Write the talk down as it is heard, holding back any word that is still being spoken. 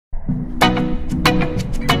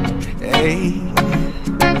Hey.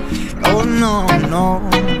 Oh no, no.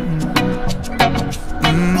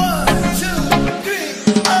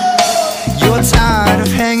 You're tired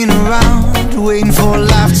of hanging around, waiting for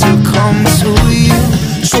life to come to you.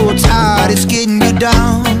 So tired it's getting you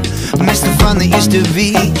down. Miss the fun that used to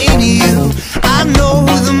be in you. I know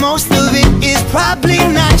the most of it is probably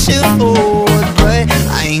not your fault, but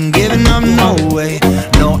I ain't giving up, no way.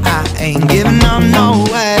 No, I ain't giving up, no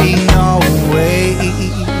way, no way.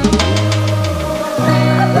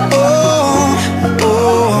 Oh,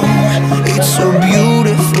 oh, it's a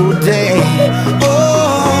beautiful day.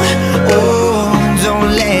 Oh, oh, don't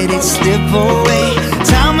let it slip away.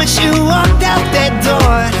 Tell me you walked out that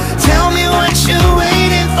door. Tell me what you're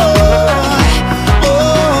waiting for.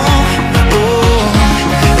 Oh, oh,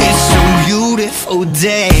 it's a beautiful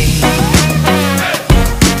day.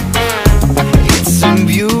 It's a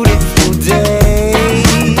beautiful day.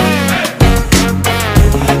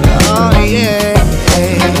 Oh yeah,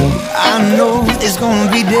 I know there's gonna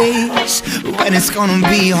be days when it's gonna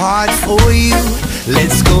be hard for you.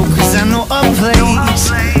 Let's go, cause I know a place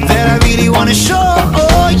that I really wanna show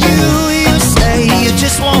you. You say you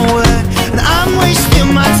just won't work, and I'm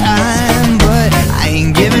wasting my time, but I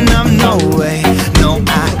ain't giving up, no way. No,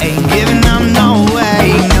 I ain't giving up, no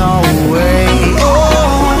way, no way.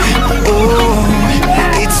 Oh, oh,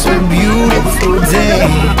 it's a beautiful day.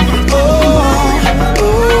 Oh,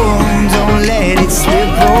 oh, don't let it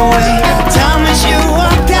slip away. Time as you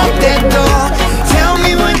walked out that door, tell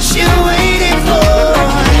me what you're waiting for.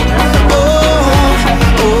 Oh,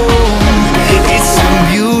 oh, it's a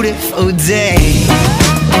beautiful day.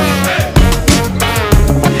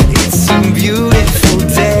 It's a beautiful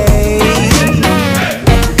day.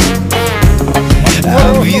 A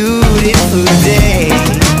beautiful day.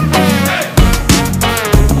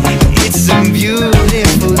 It's a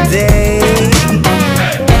beautiful day.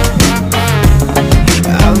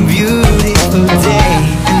 A beautiful day.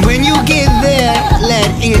 And when you get there, let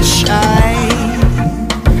it shine.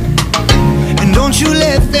 And don't you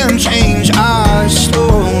let them change our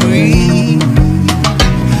story.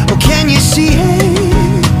 Oh, can you see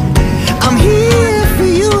it? I'm here for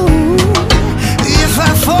you. If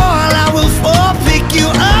I fall, I will fall, pick you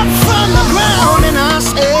up from the ground, and I'll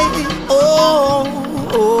say, oh,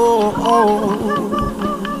 oh, oh.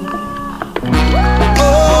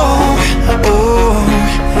 Oh, oh,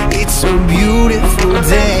 it's a beautiful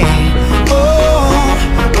day. Oh,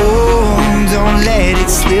 oh, don't let it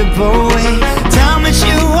slip away. Time that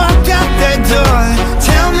you walked out that door,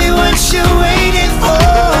 tell me what you're waiting for.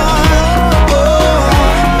 Oh,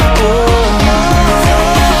 oh,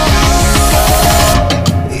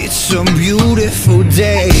 it's a beautiful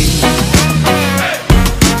day.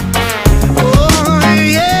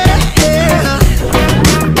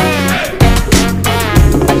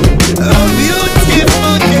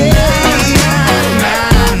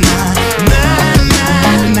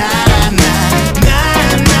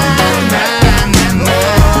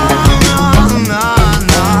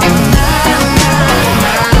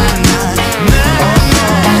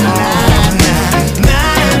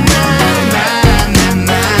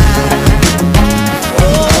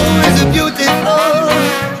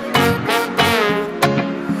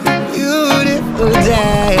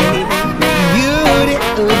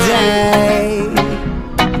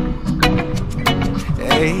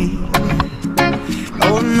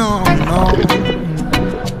 Oh no, no.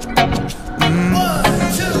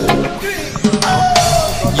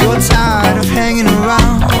 You're tired of hanging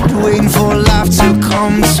around, waiting for life to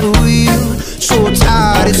come to you. So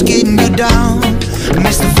tired it's getting you down.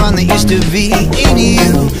 Miss the fun that used to be in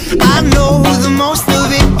you. I know the most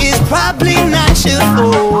of it is probably not your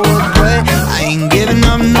fault, but I ain't giving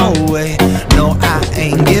up, no way. No, I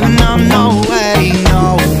ain't giving up, no way,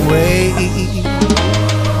 no way.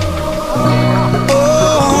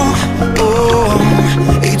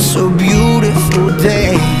 It's a beautiful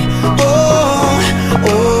day. Oh,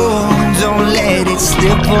 oh, don't let it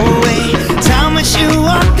slip away. Time as you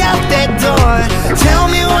walked out that door, tell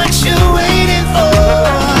me what you're waiting for.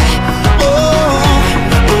 Oh,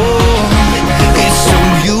 oh, it's a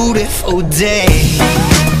beautiful day.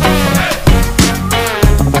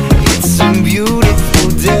 It's a beautiful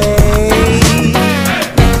day.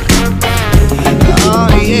 Oh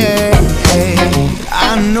yeah,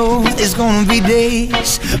 I know there's gonna be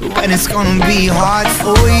days when it's gonna be hard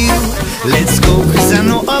for you. Let's go, cause I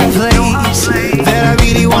know a place that I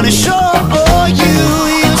really wanna show you.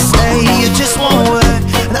 You say you just won't work,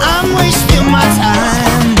 and I'm wasting my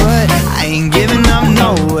time, but I ain't giving up,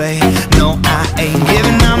 no way. No, I ain't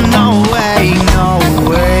giving up, no way, no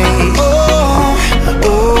way. Oh,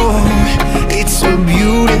 oh,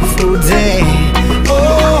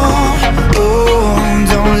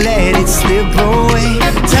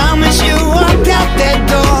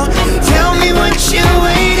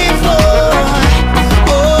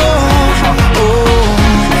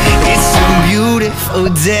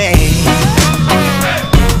 day.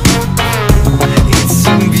 It's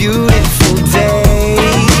a beautiful day.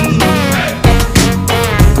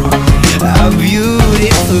 A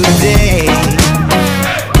beautiful day.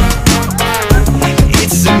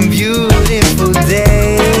 It's a beautiful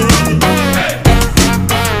day.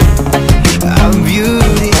 A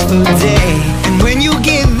beautiful day. And when you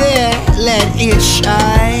get there, let it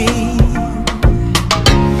shine.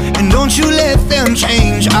 And don't you let them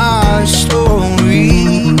change our story.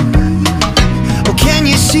 Oh, can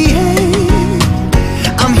you see it?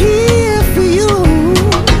 I'm here for you.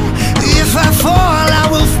 If I fall, I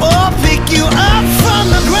will fall, pick you up from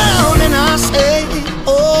the ground, and I'll say,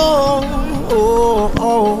 oh, oh,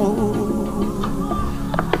 oh.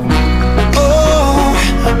 Oh,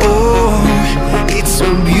 oh, it's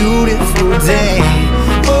a beautiful day.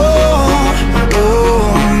 Oh,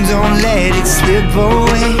 oh, don't let it slip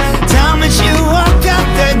away. Time that you walk out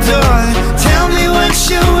that door, tell me what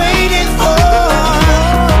you're waiting for.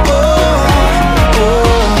 Oh,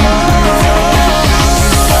 oh,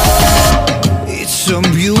 it's a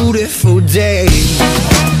beautiful day.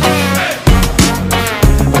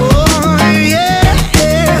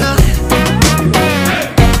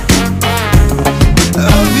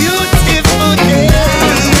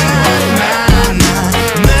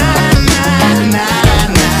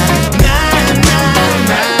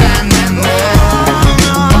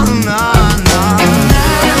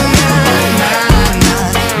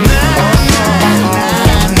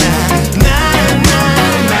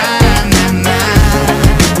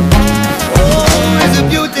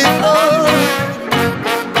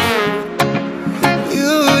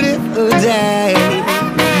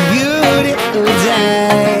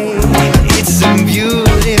 It's a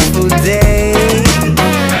beautiful day.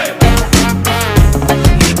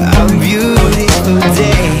 A beautiful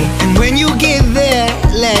day. And when you get there,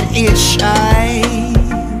 let it shine.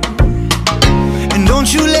 And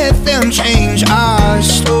don't you let them change our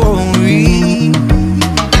story.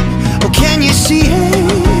 Oh, can you see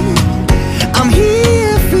it? I'm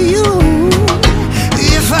here for you.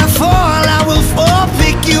 If I fall, I will fall,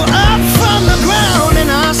 pick you up from the ground, and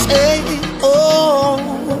I'll say, oh,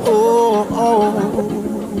 oh, oh.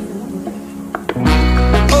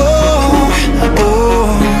 Oh,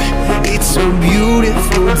 oh, it's a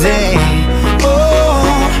beautiful day. Oh,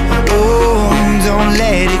 oh, don't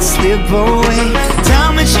let it slip away.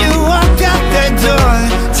 Time that you walk out that door,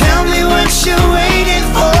 tell me what you're waiting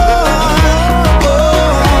for.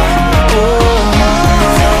 Oh, oh,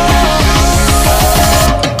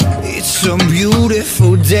 it's a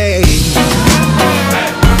beautiful day.